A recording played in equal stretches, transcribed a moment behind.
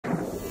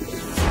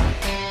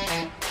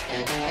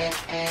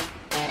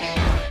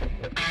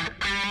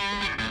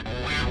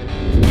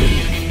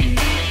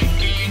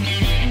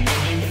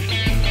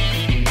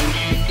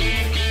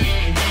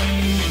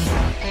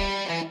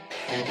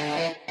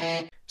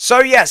So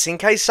yes, in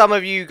case some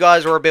of you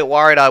guys were a bit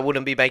worried I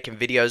wouldn't be making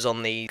videos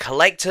on the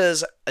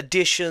collector's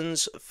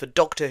editions for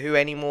Doctor Who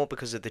anymore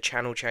because of the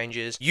channel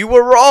changes, you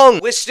were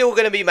wrong! We're still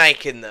going to be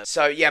making them.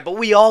 So yeah, but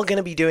we are going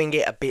to be doing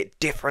it a bit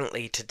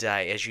differently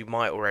today, as you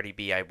might already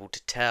be able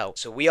to tell.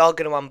 So we are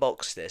going to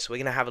unbox this. We're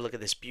going to have a look at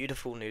this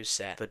beautiful new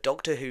set for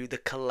Doctor Who The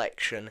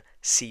Collection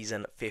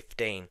Season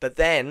 15. But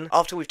then,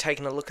 after we've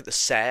taken a look at the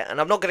set, and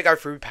I'm not going to go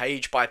through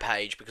page by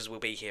page because we'll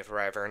be here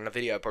forever and the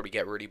video will probably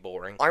get really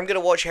boring, I'm going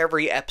to watch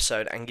every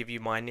episode and give you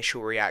my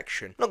initial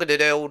reaction. I'm not going to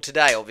do it all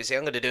today, obviously.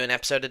 I'm going to do an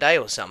episode a day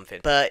or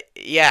something. But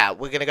yeah,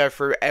 we're going to go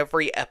through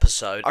every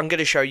episode. I'm going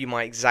to show you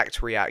my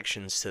exact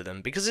reactions to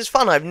them because it's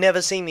fun. I've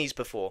never seen these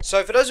before.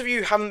 So for those of you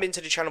who haven't been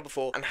to the channel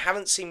before and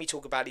haven't seen me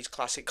talk about these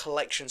classic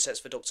collection sets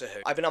for Doctor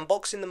Who, I've been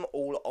unboxing them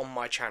all on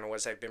my channel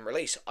as they've been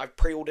released. I've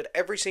pre-ordered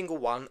every single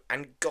one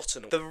and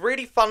gotten them. The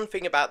really fun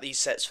thing about these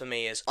sets for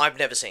me is I've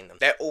never seen them.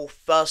 They're all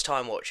first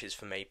time watches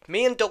for me.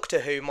 Me and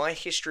Doctor Who, my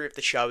history of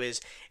the show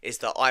is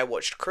that I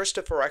watched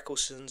Christopher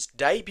Eccleston's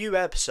debut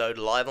episode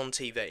live on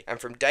TV, and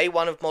from day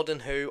one of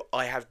Modern Who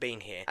I have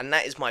been here, and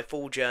that is my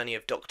full journey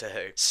of Doctor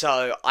Who.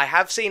 So I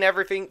have seen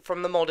everything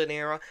from the modern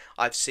era.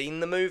 I've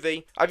seen the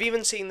movie. I've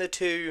even seen the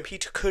two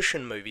Peter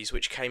Cushing movies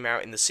which came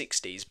out in the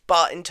 60s,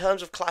 but in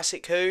terms of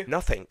classic Who,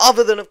 nothing.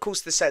 Other than of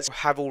course the sets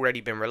have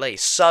already been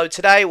released. So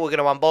today we're going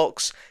to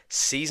unbox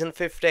Season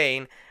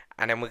 15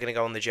 and then we're going to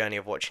go on the journey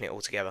of watching it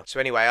all together. So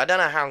anyway, I don't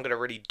know how I'm going to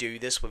really do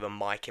this with a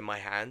mic in my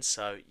hand,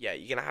 so yeah,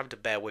 you're going to have to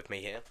bear with me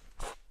here.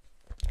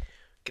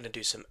 Going to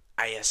do some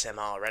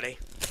ASMR, ready?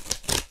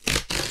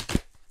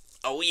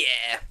 Oh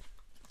yeah!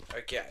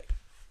 Okay.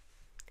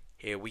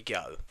 Here we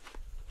go.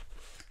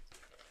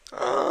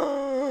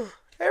 Oh,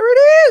 there it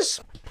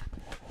is!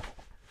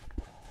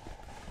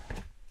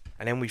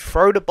 And then we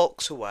throw the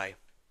box away.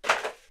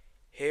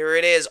 Here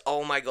it is.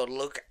 Oh my god,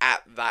 look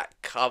at that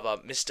cover.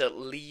 Mr.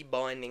 Lee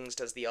Bindings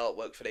does the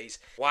artwork for these.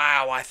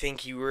 Wow, I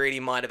think he really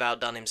might have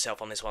outdone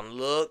himself on this one.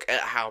 Look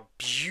at how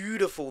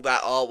beautiful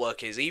that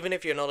artwork is. Even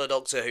if you're not a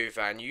Doctor Who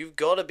fan, you've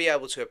got to be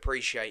able to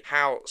appreciate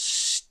how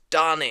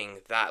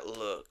stunning that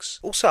looks.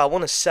 Also, I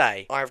want to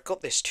say, I've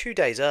got this 2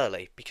 days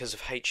early because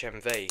of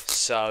HMV.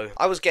 So,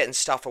 I was getting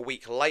stuff a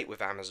week late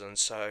with Amazon.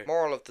 So,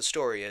 moral of the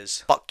story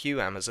is, fuck you,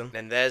 Amazon.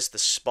 Then there's the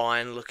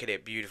spine. Look at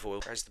it,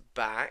 beautiful. There's the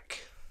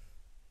back.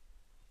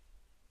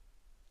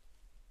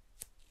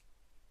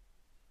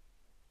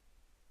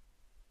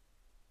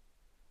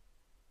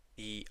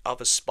 The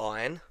other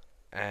spine,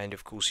 and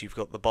of course you've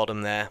got the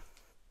bottom there.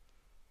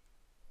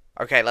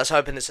 Okay, let's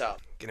open this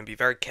up. Gonna be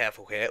very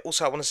careful here.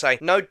 Also, I want to say,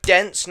 no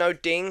dents, no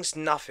dings,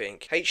 nothing.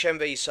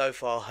 HMV so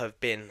far have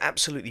been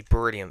absolutely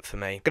brilliant for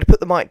me. Gonna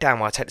put the mic down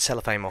while I take the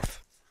cellophane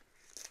off.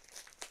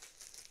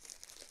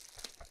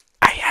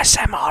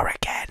 ASMR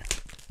again.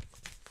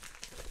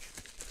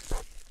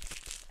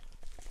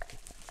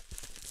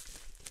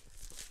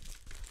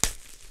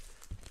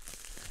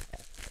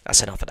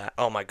 That's enough of that.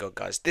 Oh my god,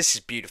 guys. This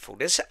is beautiful.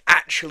 This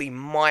actually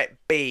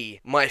might be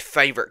my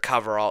favourite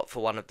cover art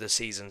for one of the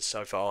seasons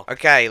so far.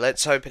 Okay,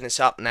 let's open this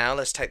up now.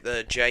 Let's take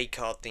the J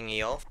card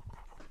thingy off.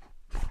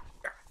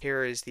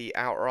 Here is the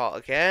outer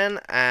art again,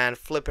 and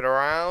flip it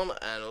around,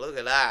 and look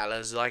at that.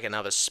 There's like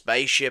another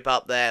spaceship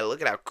up there.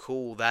 Look at how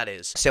cool that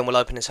is. So then we'll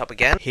open this up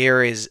again.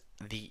 Here is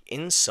the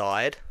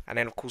inside, and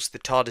then of course the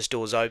TARDIS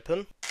doors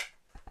open.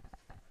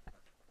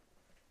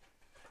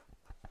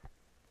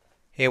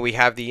 Here we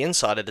have the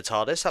inside of the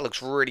TARDIS. That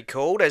looks really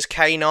cool. There's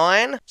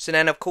K9. So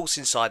then, of course,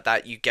 inside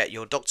that, you get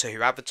your Doctor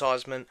Who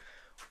advertisement.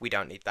 We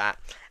don't need that.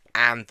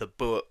 And the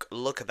book.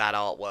 Look at that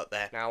artwork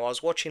there. Now, I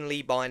was watching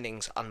Lee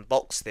Bindings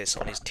unbox this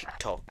on his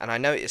TikTok, and I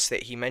noticed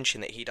that he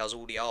mentioned that he does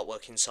all the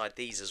artwork inside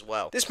these as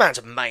well. This man's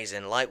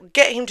amazing. Like,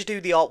 get him to do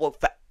the artwork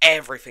for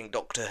everything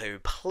Doctor Who,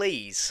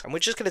 please. And we're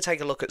just going to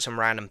take a look at some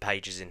random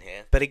pages in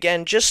here. But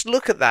again, just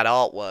look at that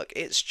artwork.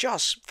 It's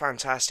just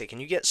fantastic,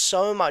 and you get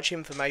so much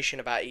information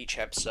about each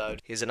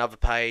episode. Here's another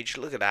page.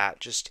 Look at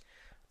that. Just,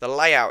 the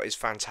layout is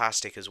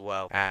fantastic as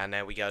well. And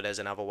there we go. There's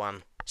another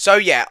one. So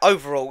yeah,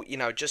 overall, you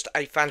know, just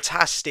a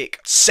fantastic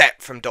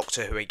set from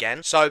Doctor Who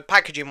again. So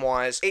packaging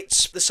wise,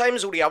 it's the same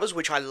as all the others,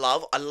 which I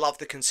love. I love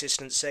the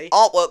consistency.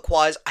 Artwork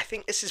wise, I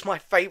think this is my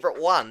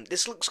favourite one.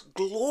 This looks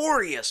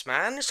glorious,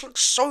 man. This looks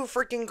so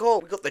freaking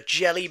cool. We've got the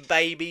jelly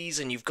babies,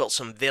 and you've got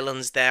some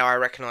villains there. I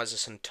recognise a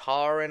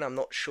Centauran. I'm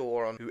not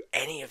sure on who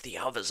any of the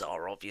others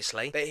are,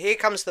 obviously. But here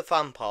comes the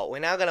fun part. We're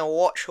now going to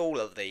watch all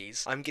of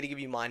these. I'm going to give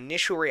you my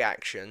initial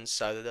reactions.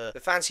 So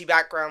the fancy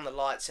background, the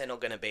lights, they're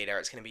not going to be there.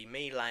 It's going to be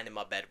me laying in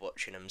my bed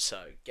watching them,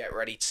 so get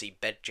ready to see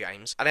Bed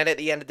James. And then at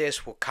the end of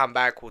this, we'll come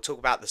back, we'll talk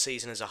about the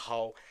season as a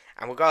whole,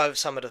 and we'll go over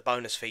some of the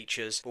bonus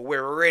features. But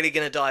we're really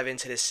going to dive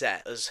into this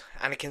set. As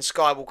Anakin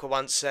Skywalker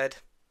once said,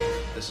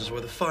 "This is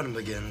where the fun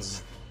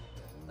begins."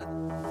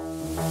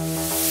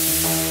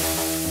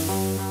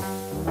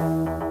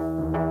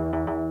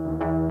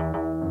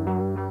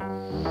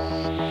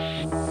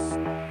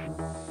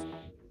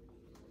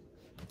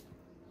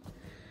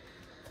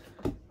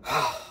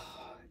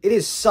 It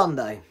is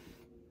Sunday.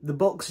 The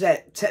box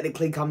set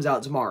technically comes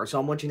out tomorrow, so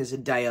I'm watching this a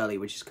day early,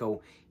 which is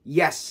cool.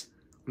 Yes,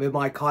 I'm in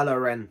my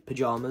Kylo Ren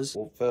pyjamas,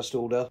 or first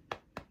order,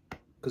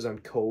 because I'm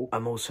cool.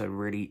 I'm also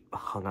really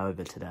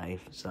hungover today,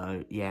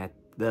 so yeah,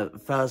 the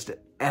first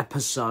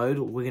episode,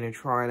 we're going to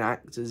try and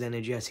act as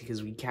energetic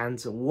as we can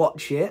to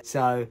watch it,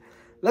 so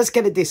let's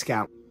get a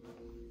discount.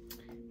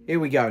 Here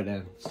we go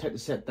then. Let's take the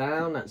set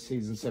down. That's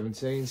season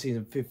 17.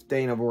 Season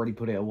 15, I've already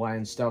put it away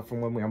and stuff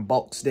from when we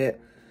unboxed it.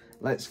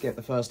 Let's get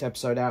the first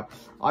episode out.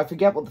 I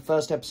forget what the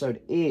first episode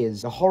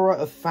is. The Horror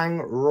of Fang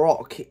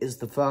Rock is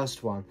the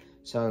first one.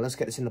 So let's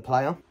get this in the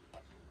player.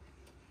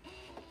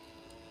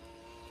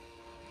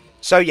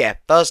 So yeah,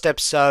 first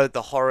episode,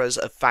 The Horrors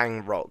of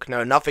Fang Rock.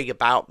 Know nothing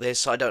about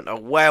this. I don't know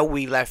where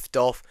we left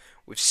off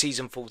with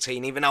season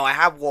 14, even though I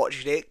have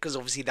watched it, because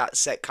obviously that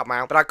set come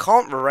out, but I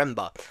can't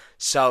remember.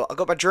 So I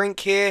got my drink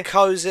here,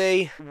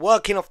 cozy,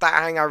 working off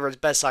that hangover as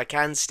best I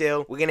can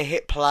still. We're gonna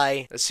hit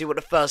play. Let's see what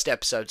the first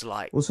episode's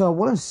like. Also, I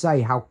want to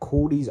say how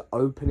cool these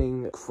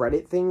opening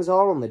credit things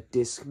are on the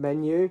disc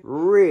menu.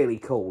 Really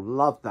cool.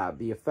 Love that.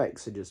 The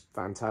effects are just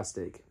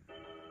fantastic.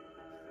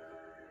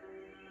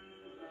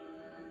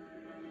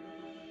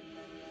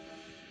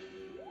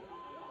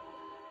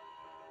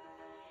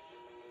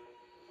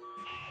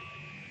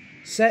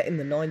 Set in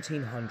the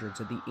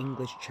 1900s at the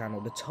English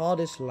Channel, the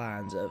TARDIS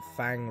lands at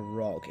Fang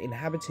Rock,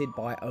 inhabited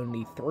by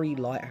only 3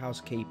 lighthouse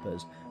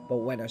keepers, but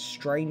when a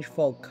strange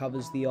fog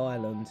covers the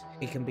island,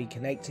 it can be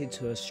connected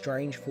to a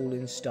strange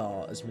falling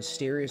star as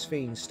mysterious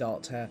things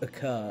start to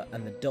occur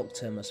and the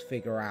Doctor must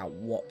figure out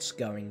what's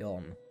going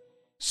on.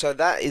 So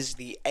that is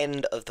the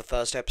end of the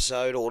first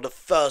episode, or the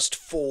first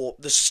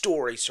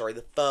story. So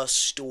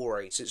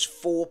it's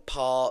 4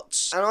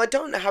 parts, and I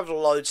don't have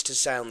loads to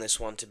say on this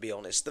one, to be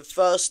honest. The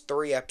first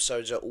 3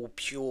 episodes are all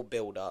pure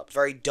build-up,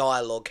 very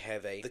dialogue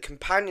heavy. The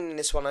companion in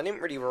this one, I didn't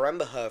really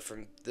remember her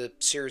from the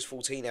series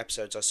 14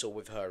 episodes I saw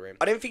with her in.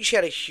 I don't think she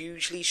had a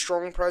hugely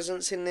strong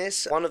presence in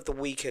this. One of the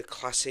weaker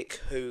classic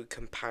Who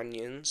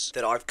companions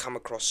that I've come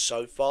across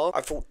so far.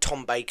 I thought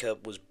Tom Baker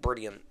was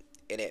brilliant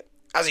in it.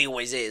 As he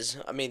always is.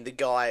 I mean, the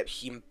guy,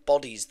 he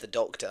embodies the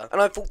Doctor. And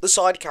I thought the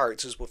side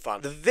characters were fun.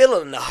 The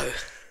villain, though.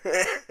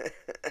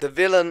 The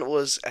villain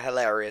was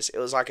hilarious. It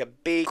was like a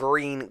big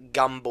green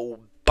gumball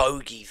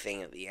bogey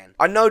thing at the end.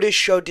 I know this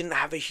show didn't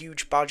have a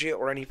huge budget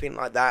or anything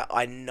like that.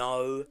 I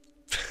know.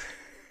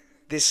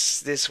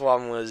 This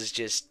one was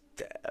just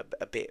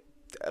a bit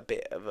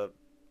of a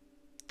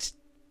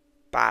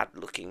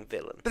bad-looking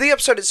villain. But the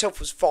episode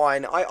itself was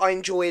fine. I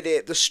enjoyed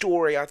it. The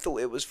story, I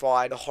thought it was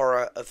fine. The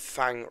Horror of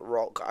Fang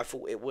Rock, I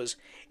thought it was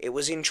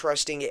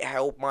interesting. It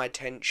held my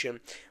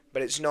attention,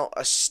 but it's not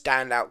a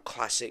standout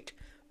classic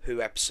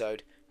Who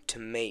episode to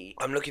me.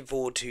 I'm looking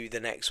forward to the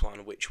next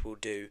one, which we'll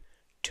do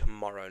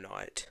tomorrow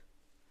night.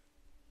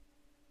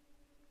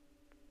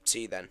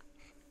 See you then.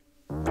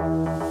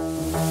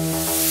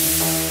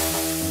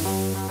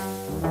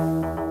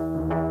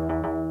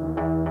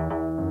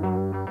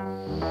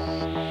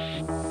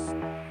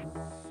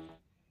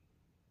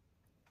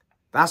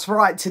 That's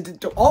right,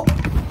 oh!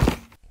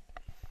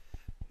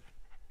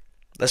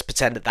 Let's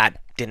pretend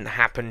that didn't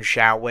happen,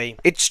 shall we?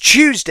 It's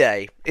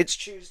Tuesday! It's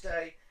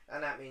Tuesday,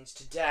 and that means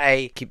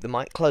today... Keep the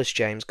mic close,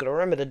 James. Gotta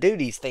remember to do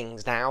these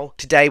things now.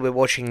 Today we're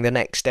watching the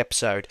next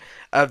episode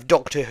of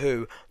Doctor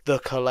Who, The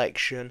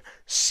Collection,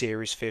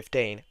 Series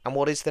 15. And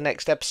what is the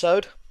next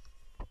episode?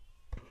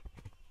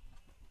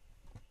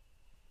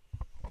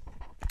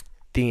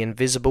 The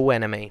Invisible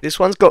Enemy.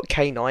 This one's got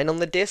K9 on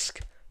the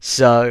disc,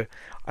 so...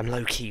 I'm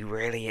low-key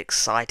really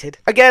excited.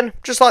 Again,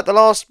 just like the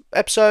last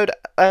episode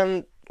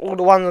and all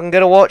the ones I'm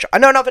going to watch, I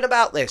know nothing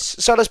about this.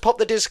 So let's pop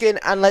the disc in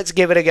and let's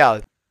give it a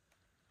go.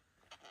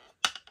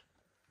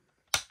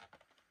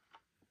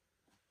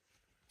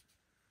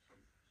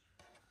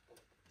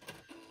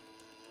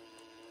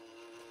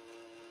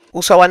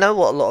 Also, I know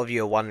what a lot of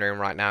you are wondering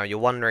right now. You're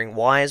wondering,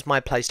 why is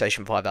my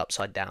PlayStation 5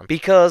 upside down?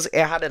 Because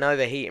it had an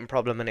overheating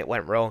problem and it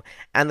went wrong,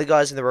 and the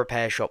guys in the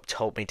repair shop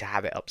told me to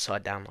have it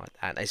upside down like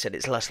that. They said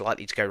it's less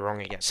likely to go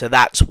wrong again. So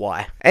that's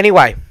why.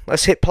 Anyway,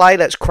 let's hit play.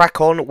 Let's crack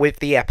on with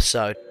the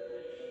episode.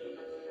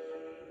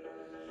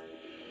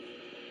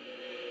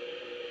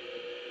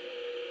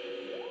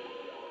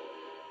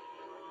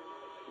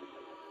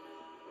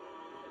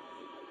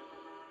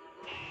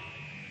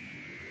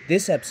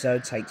 This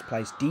episode takes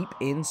place deep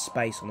in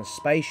space on a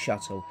space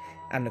shuttle,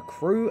 and the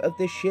crew of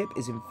this ship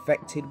is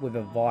infected with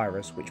a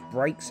virus which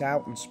breaks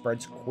out and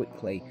spreads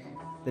quickly.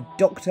 The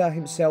Doctor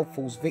himself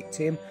falls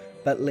victim,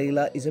 but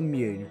Leela is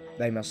immune.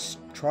 They must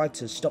try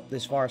to stop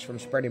this virus from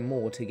spreading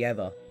more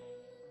together.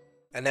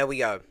 And there we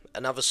go,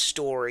 another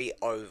story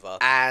over.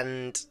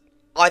 And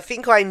I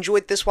think I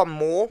enjoyed this one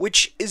more,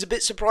 which is a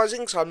bit surprising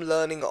because I'm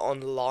learning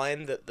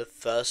online that the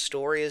first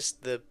story is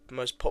the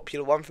most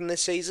popular one from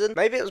this season.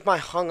 Maybe it was my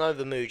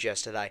hungover mood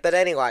yesterday. But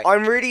anyway,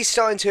 I'm really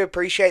starting to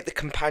appreciate the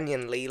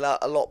companion Leela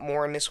a lot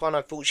more in this one.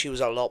 I thought she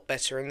was a lot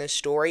better in this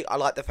story. I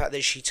like the fact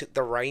that she took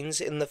the reins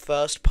in the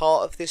first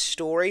part of this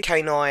story.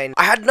 K9,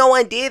 I had no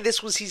idea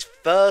this was his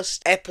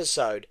first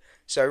episode.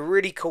 So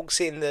really cool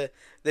seeing the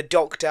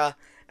Doctor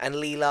and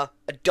Leela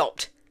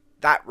adopt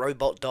that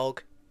robot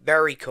dog.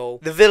 Very cool.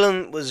 The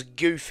villain was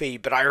goofy,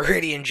 but I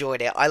really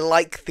enjoyed it. I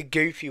like the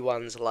goofy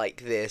ones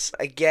like this.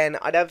 Again,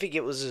 I don't think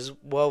it was as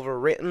well of a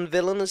written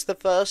villain as the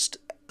first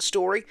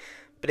story,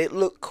 but it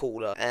looked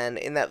cooler. And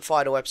in that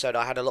final episode,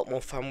 I had a lot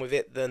more fun with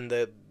it than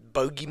the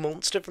bogey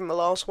monster from the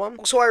last one.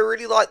 Also, I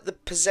really like the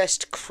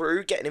possessed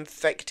crew getting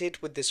infected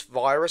with this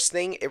virus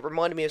thing. It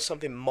reminded me of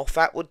something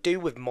Moffat would do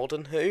with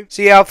Modern Who.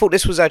 So yeah, I thought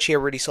this was actually a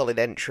really solid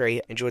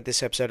entry. Enjoyed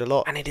this episode a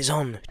lot. And it is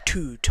on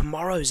to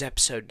tomorrow's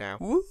episode now.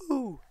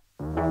 Woo!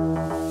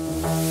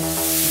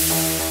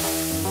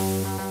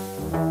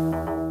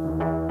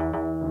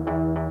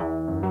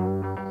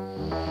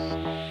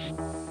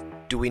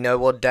 Do we know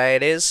what day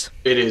it is?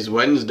 It is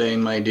Wednesday,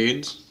 my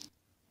dudes.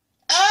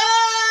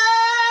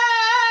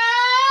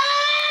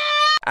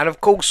 And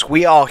of course,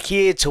 we are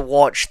here to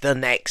watch the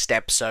next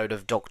episode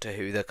of Doctor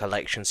Who, The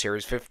Collection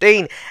Series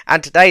 15.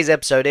 And today's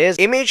episode is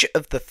Image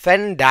of the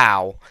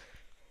Fendal.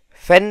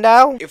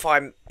 Fendal? If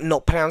I'm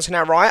not pronouncing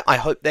that right, I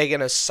hope they're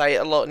going to say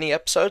it a lot in the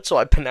episode, so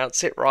I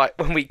pronounce it right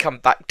when we come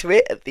back to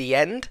it at the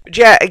end. But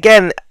yeah,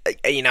 again,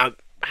 you know,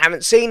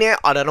 haven't seen it.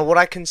 I don't know what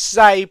I can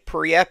say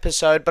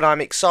pre-episode, but I'm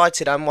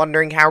excited. I'm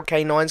wondering how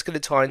K9's going to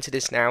tie into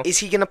this now. Is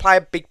he going to play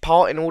a big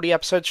part in all the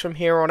episodes from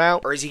here on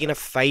out? Or is he going to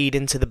fade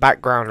into the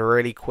background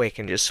really quick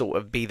and just sort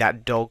of be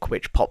that dog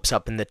which pops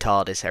up in the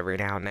TARDIS every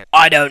now and then?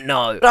 I don't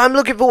know. But I'm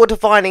looking forward to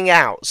finding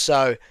out,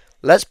 so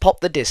let's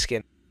pop the disc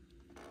in.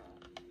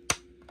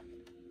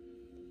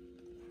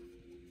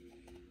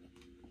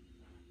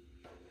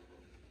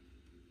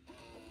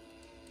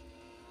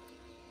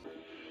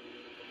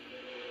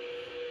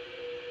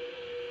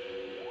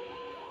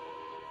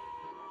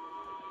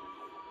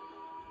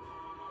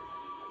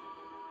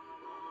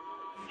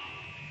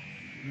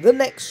 The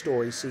next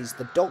story sees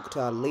the Doctor,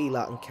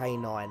 Leela and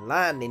K9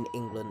 land in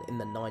England in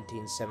the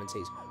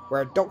 1970s,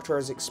 where a doctor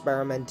is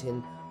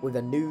experimenting with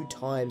a new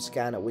time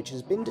scanner which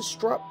has been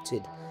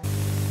disrupted.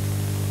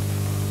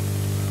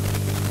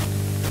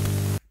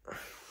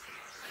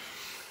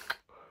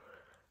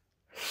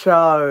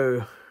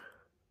 So,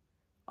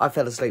 I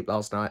fell asleep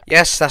last night.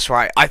 Yes, that's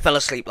right, I fell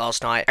asleep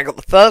last night. I got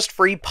the first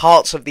 3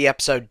 parts of the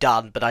episode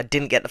done, but I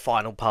didn't get the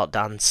final part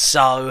done,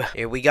 so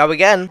here we go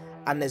again.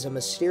 And there's a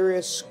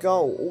mysterious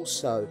skull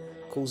also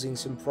causing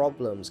some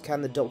problems.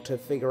 Can the Doctor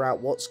figure out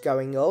what's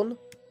going on?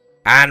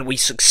 And we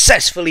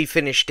successfully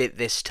finished it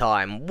this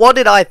time. What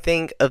did I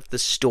think of the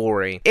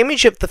story?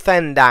 Image of the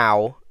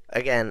Fendal.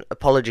 Again,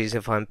 apologies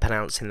if I'm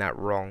pronouncing that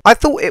wrong. I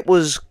thought it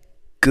was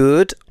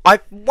good.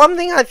 One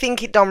thing I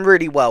think it done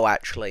really well,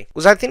 actually,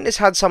 was I think this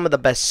had some of the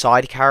best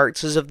side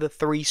characters of the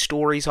 3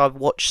 stories I've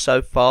watched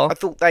so far. I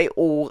thought they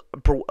all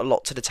brought a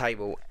lot to the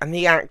table, and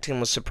the acting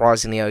was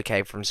surprisingly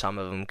okay from some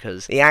of them,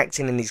 because the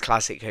acting in these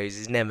classic Who's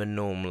is never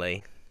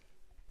normally.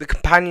 The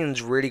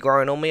companion's really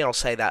growing on me, I'll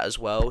say that as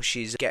well.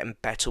 She's getting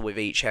better with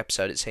each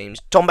episode, it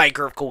seems. Tom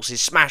Baker, of course, is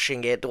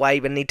smashing it. Do I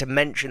even need to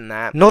mention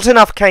that? Not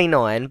enough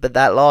K9, but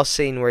that last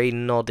scene where he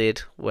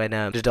nodded when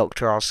the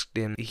Doctor asked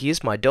him, "He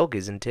is my dog,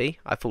 isn't he?"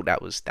 I thought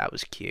that was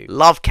cute.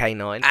 Love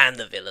K9. And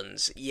the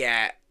villains.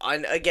 Yeah,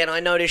 again, I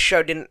know this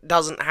show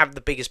doesn't have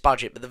the biggest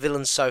budget, but the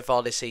villains so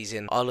far this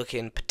season are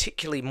looking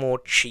particularly more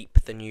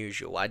cheap than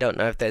usual. I don't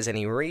know if there's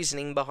any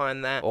reasoning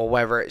behind that, or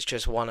whether it's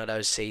just one of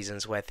those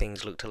seasons where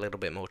things looked a little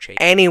bit more cheap.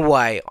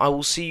 Anyway, I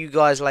will see you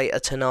guys later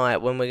tonight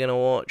when we're going to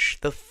watch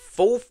the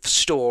 4th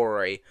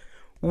story.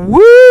 Woo!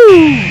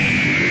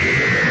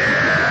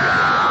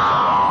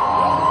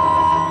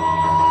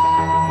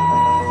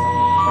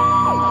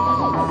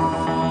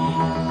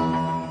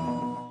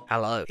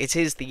 Hello. It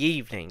is the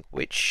evening,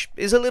 which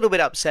is a little bit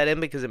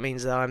upsetting because it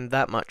means that I'm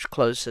that much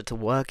closer to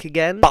work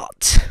again.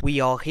 But we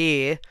are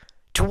here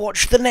to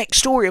watch the next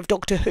story of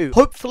Doctor Who.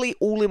 Hopefully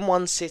all in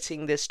one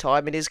sitting this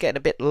time. It is getting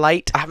a bit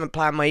late. I haven't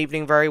planned my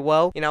evening very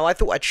well. You know, I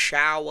thought I'd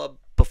shower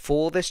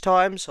before this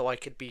time so I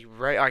could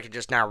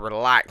just now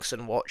relax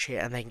and watch it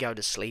and then go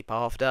to sleep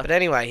after. But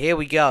anyway, here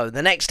we go.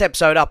 The next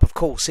episode up, of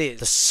course, is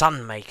The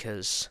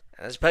Sunmakers.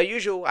 As per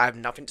usual, I have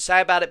nothing to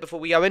say about it before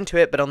we go into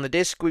it, but on the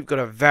disc, we've got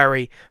a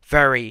very,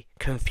 very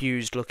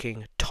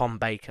confused-looking Tom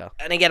Baker.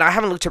 And again, I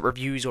haven't looked at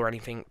reviews or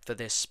anything for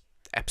this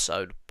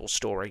episode or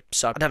story,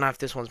 so I don't know if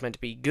this one's meant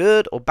to be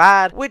good or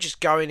bad. We're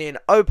just going in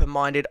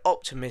open-minded,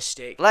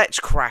 optimistic. Let's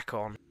crack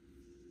on.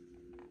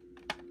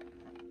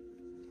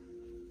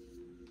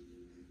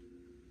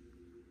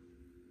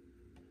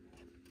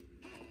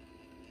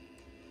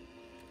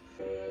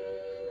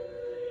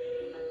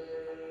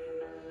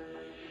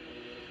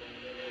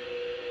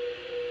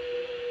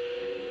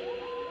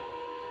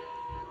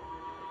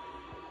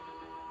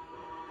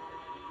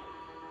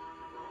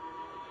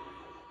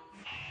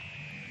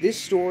 This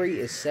story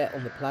is set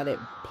on the planet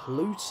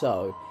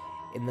Pluto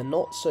in the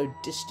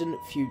not-so-distant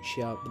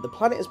future, but the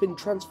planet has been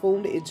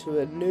transformed into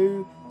a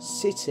new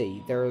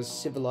city. There is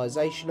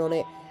civilization on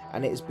it,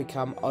 and it has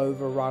become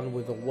overrun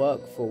with a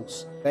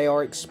workforce. They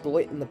are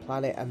exploiting the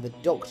planet, and the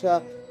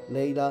Doctor,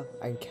 Leela,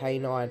 and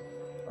K9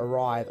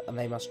 arrive, and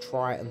they must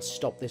try and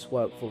stop this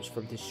workforce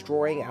from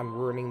destroying and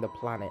ruining the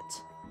planet.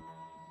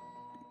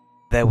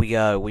 There we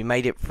go, we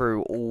made it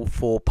through all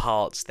 4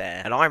 parts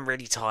there, and I'm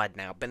really tired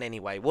now, but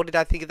anyway, what did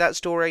I think of that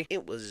story?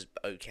 It was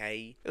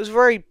okay. It was a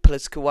very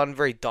political one,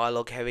 very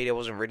dialogue heavy, there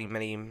wasn't really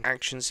many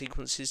action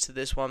sequences to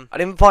this one. I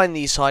didn't find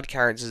these side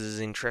characters as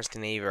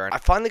interesting either, and I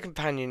find the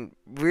companion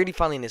really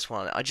funny in this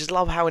one. I just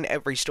love how in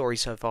every story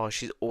so far,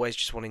 she's always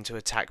just wanting to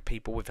attack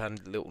people with her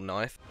little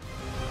knife.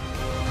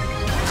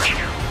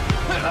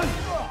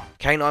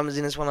 K9 was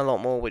in this one a lot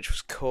more, which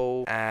was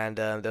cool, and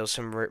there was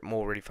some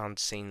more really fun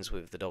scenes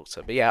with the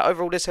Doctor. But yeah,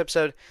 overall this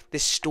episode,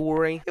 this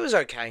story, it was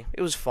okay,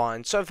 it was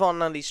fine. So far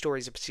none of these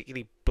stories are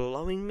particularly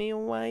blowing me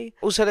away.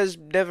 Also, there's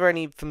never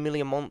any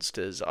familiar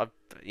monsters.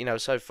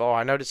 So far,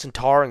 I know the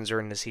Centaurans are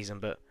in the season,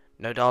 but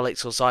no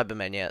Daleks or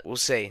Cybermen yet. We'll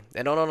see.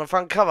 They're not on the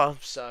front cover,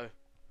 so...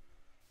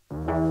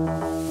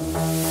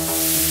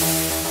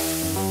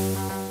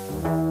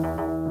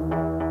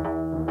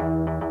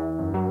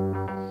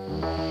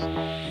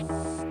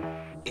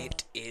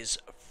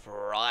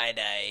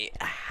 Friday.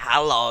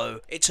 Hello.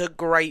 It's a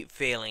great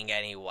feeling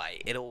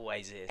anyway. It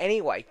always is.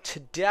 Anyway,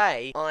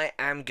 today I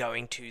am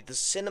going to the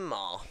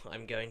cinema.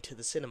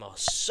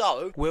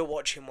 So, we're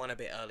watching one a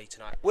bit early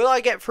tonight. Will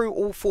I get through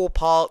all 4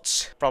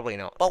 parts? Probably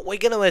not. But we're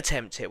going to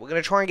attempt it. We're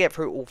going to try and get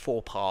through all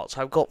 4 parts.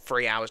 I've got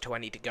 3 hours to I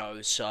need to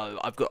go, so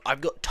I've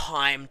got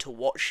time to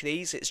watch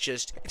these.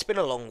 It's been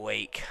a long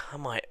week. I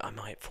might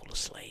fall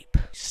asleep.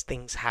 Just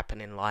things happen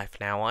in life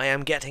now. I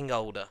am getting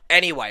older.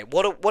 Anyway,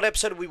 what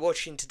episode are we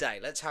watching today?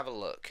 Let's have a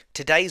look.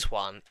 Today's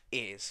one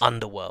is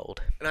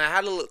Underworld. And I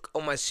had a look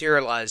on my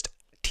serialized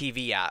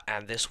TV app,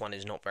 and this one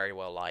is not very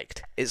well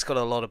liked. It's got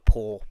a lot of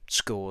poor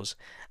scores.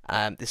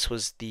 This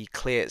was the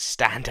clear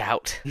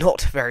standout,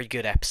 not very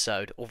good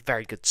episode or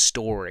very good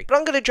story. But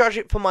I'm going to judge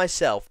it for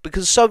myself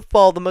because so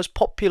far the most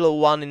popular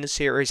one in the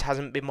series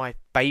hasn't been my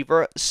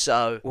favorite.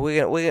 So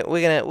we're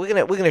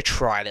gonna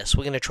try this.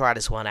 We're gonna try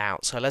this one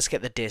out. So let's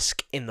get the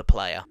disc in the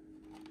player.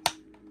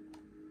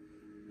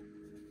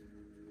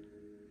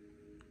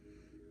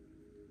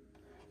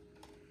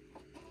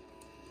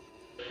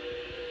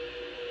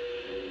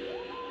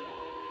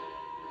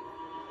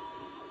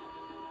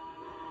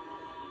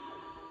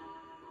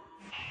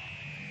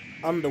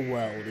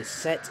 Underworld is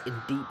set in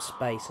deep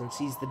space and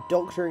sees the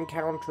Doctor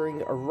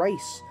encountering a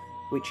race,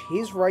 which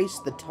his race,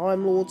 the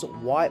Time Lords,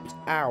 wiped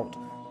out,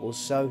 or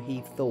so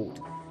he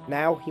thought.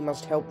 Now he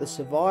must help the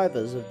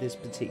survivors of this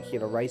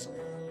particular race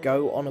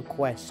go on a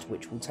quest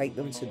which will take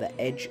them to the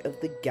edge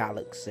of the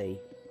galaxy.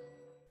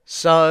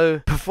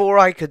 So, before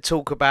I could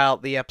talk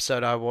about the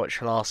episode I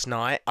watched last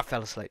night, I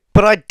fell asleep.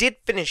 But I did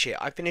finish it.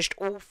 I finished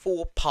all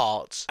 4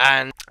 parts,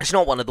 and it's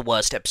not one of the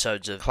worst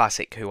episodes of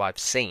Classic Who I've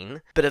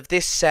seen, but of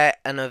this set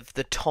and of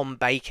the Tom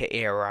Baker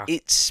era,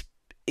 it's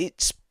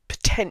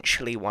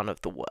potentially one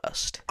of the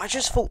worst. I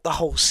just thought the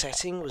whole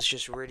setting was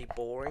just really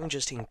boring,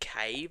 just in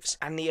caves,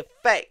 and the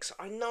effects.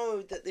 I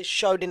know that this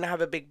show didn't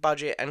have a big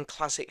budget, and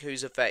Classic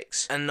Who's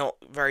effects are not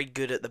very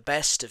good at the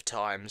best of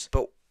times,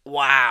 but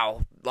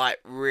wow, like,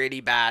 really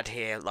bad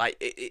here. Like,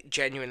 it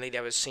genuinely,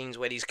 there were scenes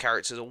where these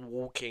characters are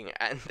walking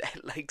and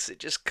their legs are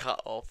just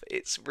cut off.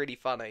 It's really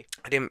funny.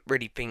 I didn't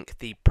really think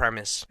the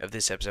premise of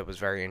this episode was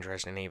very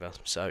interesting either.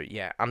 So,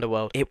 yeah,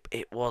 Underworld,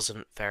 it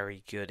wasn't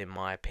very good in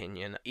my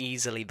opinion.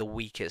 Easily the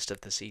weakest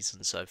of the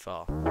season so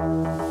far.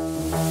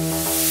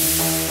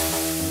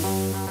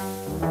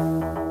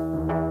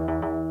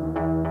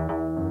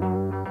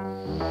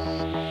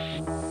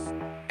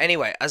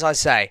 Anyway, as I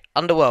say,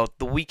 Underworld,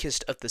 the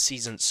weakest of the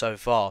season so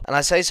far. And I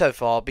say so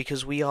far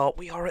because we are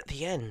at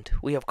the end.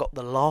 We have got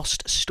the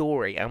last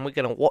story, and we're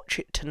going to watch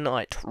it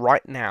tonight,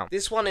 right now.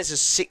 This one is a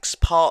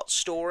 6-part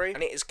story,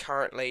 and it is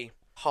currently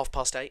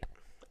 8:30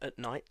 at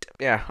night.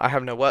 Yeah, I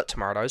have no work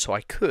tomorrow though, so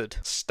I could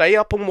stay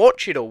up and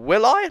watch it all,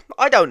 will I?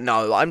 I don't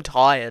know, I'm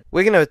tired.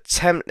 We're going to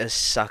attempt this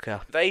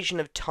sucker.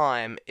 Invasion of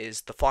Time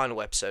is the final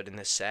episode in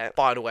this set.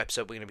 Final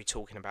episode we're going to be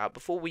talking about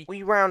before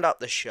we round up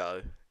the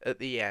show at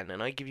the end,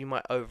 and I give you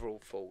my overall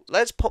thought.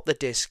 Let's pop the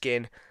disc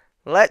in.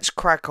 Let's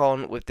crack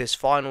on with this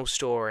final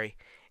story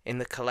in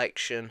the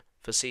collection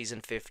for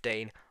season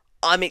 15.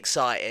 I'm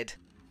excited.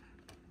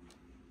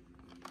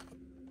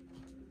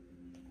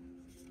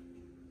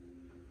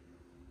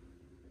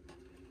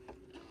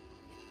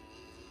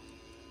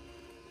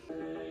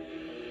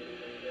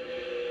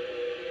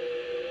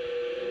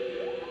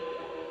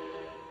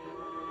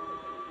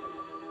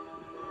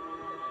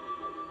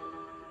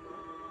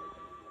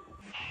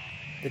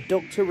 The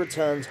Doctor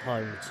returns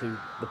home to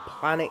the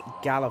planet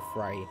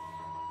Gallifrey,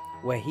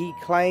 where he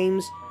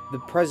claims the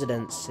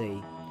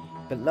presidency,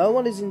 but no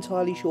one is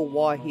entirely sure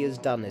why he has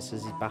done this,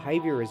 as his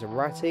behaviour is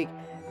erratic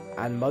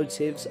and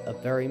motives are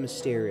very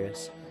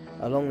mysterious.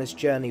 Along this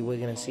journey we're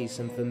going to see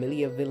some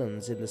familiar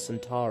villains in the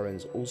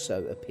Centaurans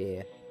also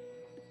appear.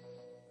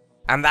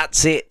 And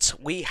that's it.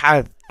 We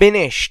have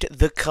finished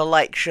the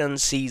collection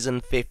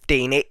season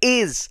 15. It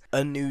is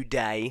a new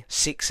day.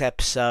 6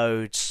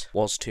 episodes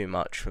was too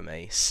much for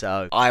me.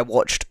 So I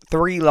watched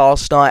 3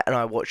 last night and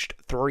I watched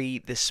 3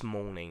 this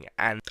morning.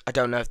 And I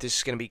don't know if this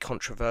is going to be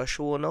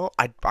controversial or not.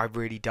 I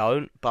really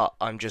don't, but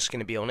I'm just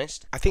going to be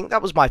honest. I think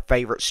that was my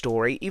favourite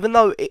story. Even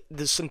though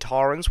the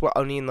Centaurans were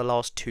only in the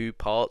last 2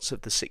 parts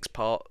of the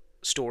 6-part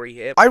story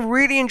here. I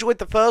really enjoyed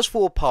the first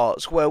 4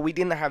 parts where we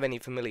didn't have any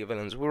familiar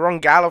villains. We were on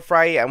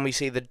Gallifrey and we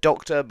see the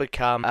Doctor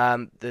become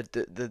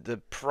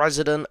the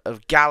president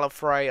of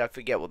Gallifrey. I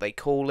forget what they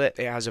call it.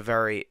 It has a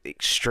very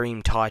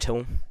extreme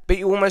title. But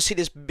you almost see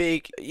this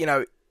big,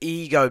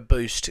 ego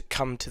boost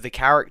come to the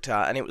character,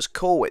 and it was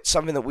cool. It's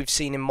something that we've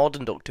seen in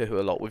modern Doctor Who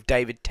a lot, with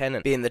David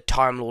Tennant being the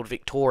Time Lord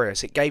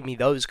victorious. It gave me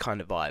those kind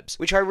of vibes,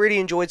 which I really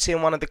enjoyed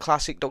seeing one of the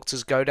classic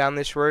Doctors go down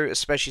this route,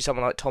 especially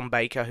someone like Tom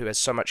Baker, who has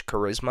so much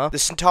charisma. The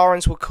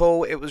Centaurans were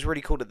cool. It was really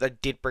cool that they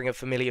did bring a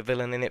familiar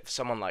villain in it for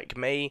someone like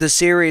me. The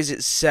series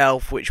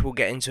itself, which we'll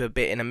get into a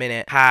bit in a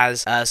minute,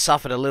 has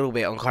suffered a little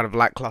bit on kind of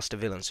lackluster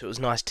villains, so it was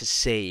nice to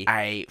see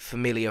a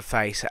familiar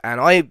face,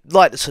 and I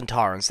like the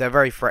Centaurans. They're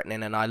very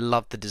threatening, and I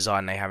love the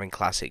design they have in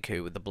Classic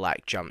Who with the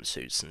black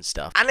jumpsuits and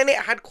stuff. And then it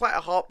had quite a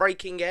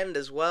heartbreaking end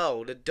as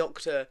well. The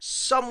Doctor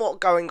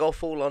somewhat going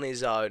off all on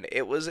his own.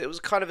 It was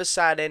kind of a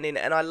sad ending,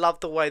 and I love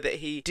the way that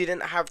he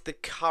didn't have the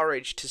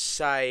courage to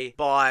say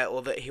bye,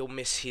 or that he'll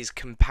miss his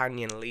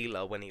companion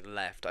Leela when he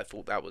left. I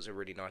thought that was a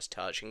really nice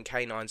touch, and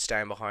K9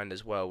 staying behind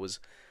as well was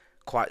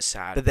quite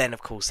sad. But then,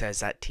 of course, there's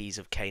that tease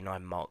of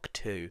K9 Mark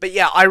II. But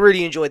yeah, I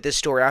really enjoyed this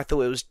story. I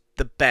thought it was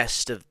the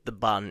best of the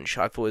bunch.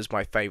 I thought it was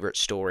my favourite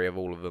story of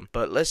all of them.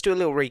 But let's do a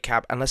little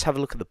recap and let's have a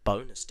look at the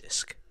bonus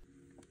disc.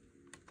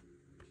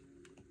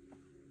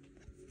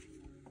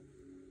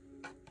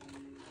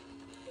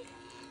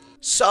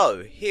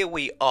 So, here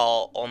we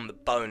are on the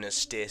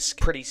bonus disc.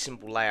 Pretty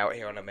simple layout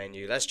here on the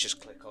menu. Let's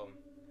just click on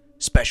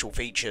special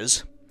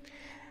features.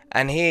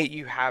 And here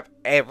you have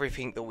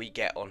everything that we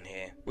get on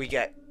here. We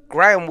get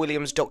Graham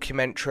Williams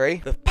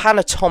documentary, the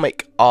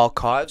Panatomic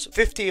Archives,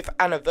 50th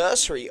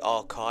Anniversary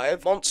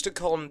Archive,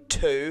 MonsterCon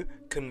 2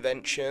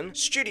 Convention,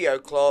 Studio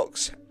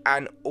Clocks,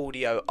 and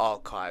Audio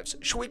Archives.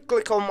 Shall we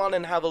click on one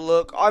and have a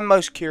look? I'm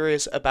most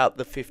curious about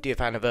the 50th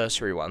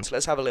Anniversary one, so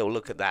let's have a little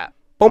look at that.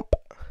 Bump.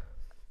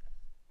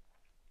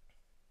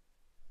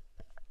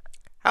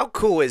 How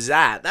cool is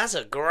that? That's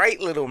a great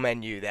little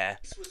menu there.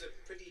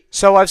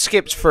 So I've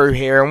skipped through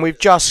here, and we've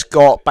just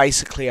got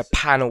basically a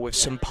panel with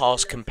some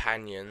past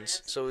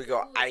companions. So we've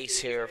got Ace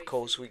here, of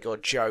course, we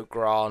got Jo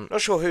Grant. Not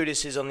sure who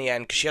this is on the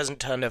end, because she hasn't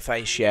turned her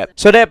face yet.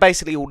 So they're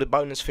basically all the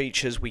bonus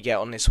features we get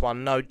on this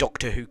one. No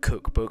Doctor Who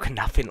cookbook,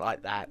 nothing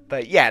like that.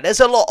 But yeah, there's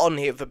a lot on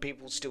here for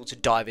people still to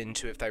dive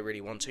into if they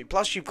really want to.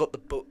 Plus you've got the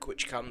book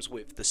which comes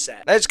with the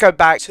set. Let's go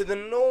back to the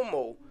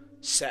normal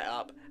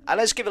setup. And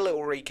let's give a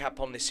little recap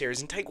on this series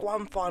and take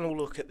one final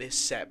look at this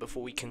set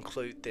before we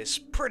conclude this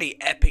pretty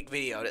epic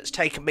video that's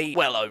taken me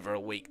well over a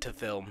week to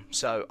film.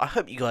 So I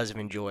hope you guys have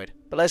enjoyed.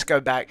 But let's go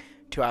back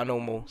to our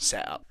normal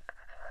setup.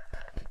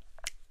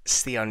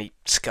 It's the only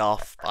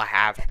scarf I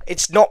have.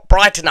 It's not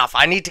bright enough.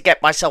 I need to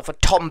get myself a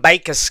Tom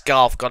Baker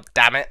scarf, god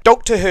damn it.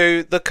 Doctor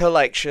Who, The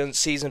Collection,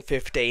 Season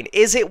 15.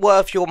 Is it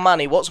worth your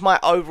money? What's my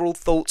overall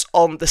thoughts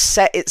on the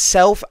set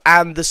itself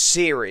and the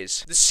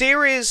series? The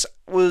series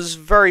was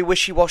very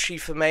wishy-washy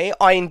for me.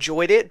 I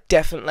enjoyed it,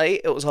 definitely.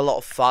 It was a lot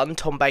of fun.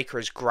 Tom Baker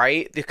is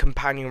great. The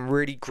companion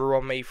really grew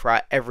on me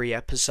throughout every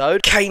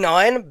episode.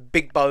 K9,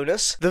 big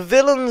bonus. The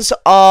villains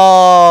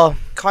are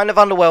kind of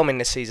underwhelming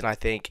this season, I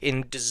think,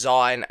 in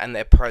design and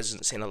their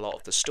presence in a lot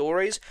of the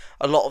stories.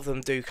 A lot of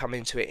them do come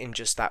into it in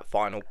just that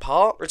final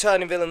part.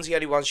 Returning villains, the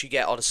only ones you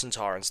get are the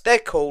Centaurans. They're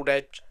cool,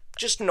 they're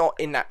just not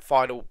in that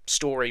final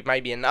story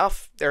maybe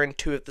enough. They're in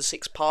 2 of the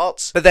 6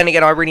 parts. But then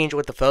again, I really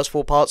enjoyed the first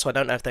 4 parts, so I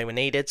don't know if they were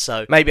needed,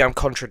 so maybe I'm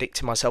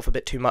contradicting myself a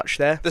bit too much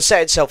there. The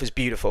set itself is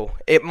beautiful.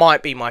 It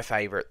might be my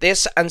favourite.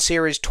 This and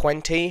Series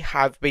 20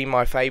 have been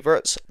my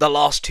favourites. The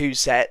last 2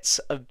 sets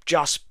have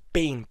just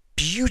been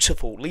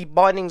beautiful. Lee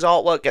Binding's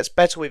artwork gets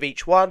better with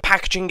each one,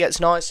 packaging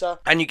gets nicer,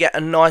 and you get a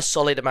nice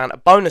solid amount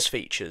of bonus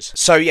features.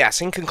 So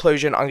yes, in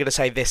conclusion, I'm going to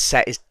say this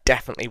set is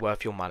definitely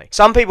worth your money.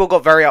 Some people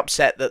got very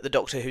upset that the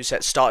Doctor Who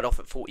set started off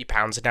at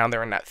 £40 and now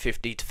they're in that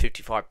 £50 to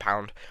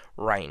 £55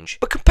 range.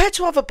 But compared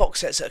to other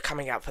box sets that are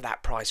coming out for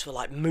that price for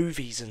like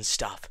movies and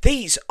stuff,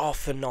 these are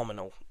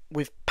phenomenal.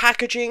 With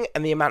packaging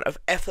and the amount of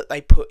effort they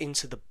put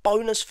into the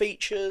bonus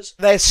features,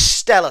 they're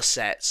stellar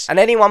sets. And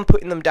anyone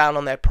putting them down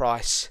on their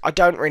price, I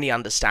don't really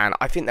understand.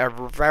 I think they're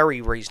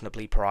very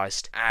reasonably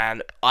priced,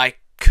 and I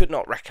could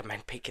not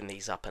recommend picking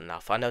these up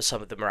enough. I know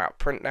some of them are out of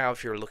print now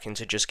if you're looking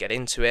to just get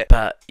into it,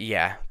 but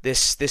yeah,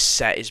 this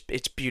set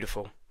it's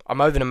beautiful.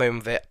 I'm over the moon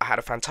with it. I had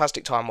a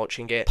fantastic time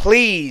watching it.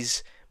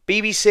 Please,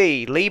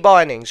 BBC, Lee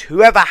Bindings,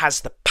 whoever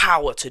has the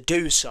power to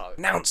do so,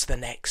 announce the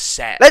next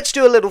set. Let's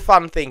do a little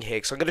fun thing here,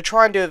 because I'm going to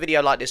try and do a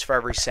video like this for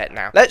every set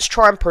now. Let's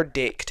try and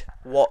predict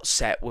what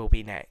set will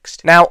be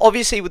next. Now,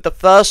 obviously with the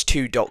first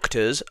two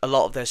Doctors, a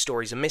lot of their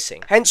stories are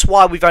missing. Hence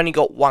why we've only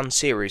got one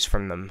series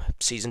from them,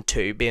 season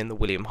 2 being the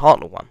William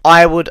Hartnell one.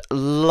 I would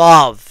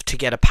love to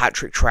get a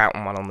Patrick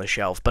Troughton one on the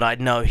shelf, but I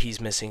know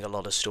he's missing a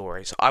lot of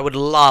stories. I would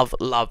love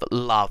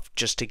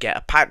just to get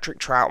a Patrick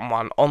Troughton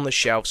one on the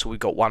shelf so we've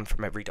got one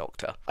from every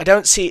Doctor. I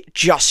don't see it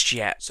just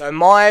yet. So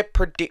my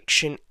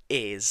prediction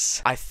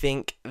is, I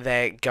think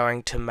they're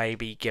going to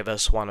maybe give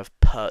us one of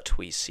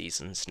Pertwee's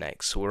seasons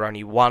next. So we're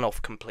only one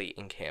off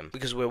completing him.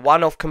 Because we're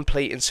one off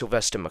completing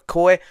Sylvester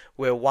McCoy.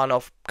 We're one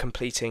off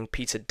completing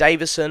Peter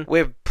Davison.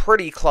 We're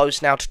pretty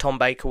close now to Tom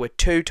Baker. We're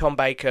 2 Tom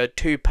Baker,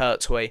 2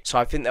 Pertwee. So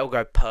I think they'll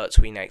go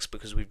Pertwee next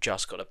because we've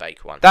just got a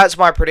Baker one. That's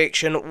my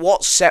prediction.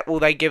 What set will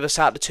they give us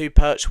out of the 2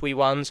 Pertwee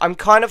ones? I'm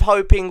kind of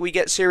hoping we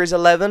get Series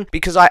 11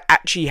 because I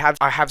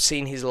have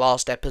seen his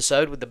last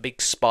episode with the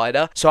big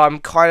spider. So I'm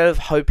kind of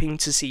hoping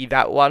to see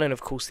that one, and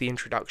of course the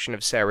introduction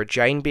of Sarah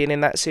Jane being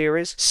in that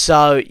series.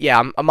 So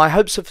yeah, my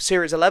hopes are for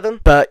Series 11,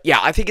 but yeah,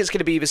 I think it's going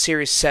to be either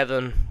Series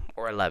 7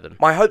 or 11.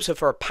 My hopes are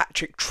for a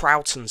Patrick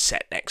Troughton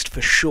set next,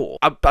 for sure.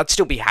 I'd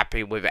still be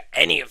happy with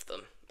any of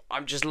them.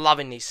 I'm just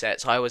loving these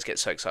sets. I always get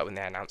so excited when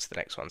they announce the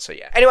next one, so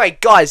yeah. Anyway,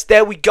 guys,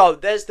 there we go.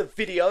 There's the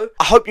video.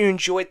 I hope you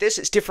enjoyed this.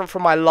 It's different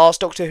from my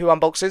last Doctor Who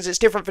unboxings. It's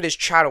different for this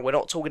channel. We're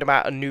not talking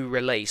about a new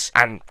release,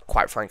 and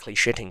quite frankly,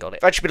 shitting on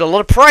it. I've actually been a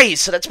lot of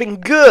praise, so that's been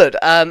good.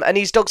 And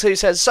these Doctor Who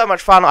sets are so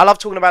much fun. I love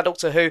talking about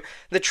Doctor Who.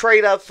 The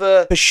trailer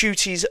for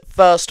Shooty's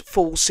first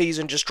full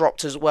season just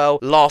dropped as well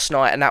last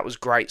night, and that was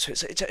great. So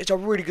it's a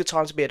really good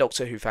time to be a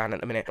Doctor Who fan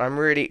at the minute. I'm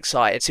really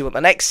excited to see what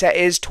the next set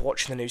is, to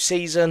watch the new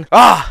season.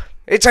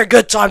 It's a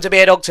good time to be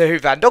a Doctor Who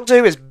fan. Doctor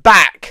Who is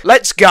back.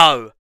 Let's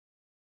go.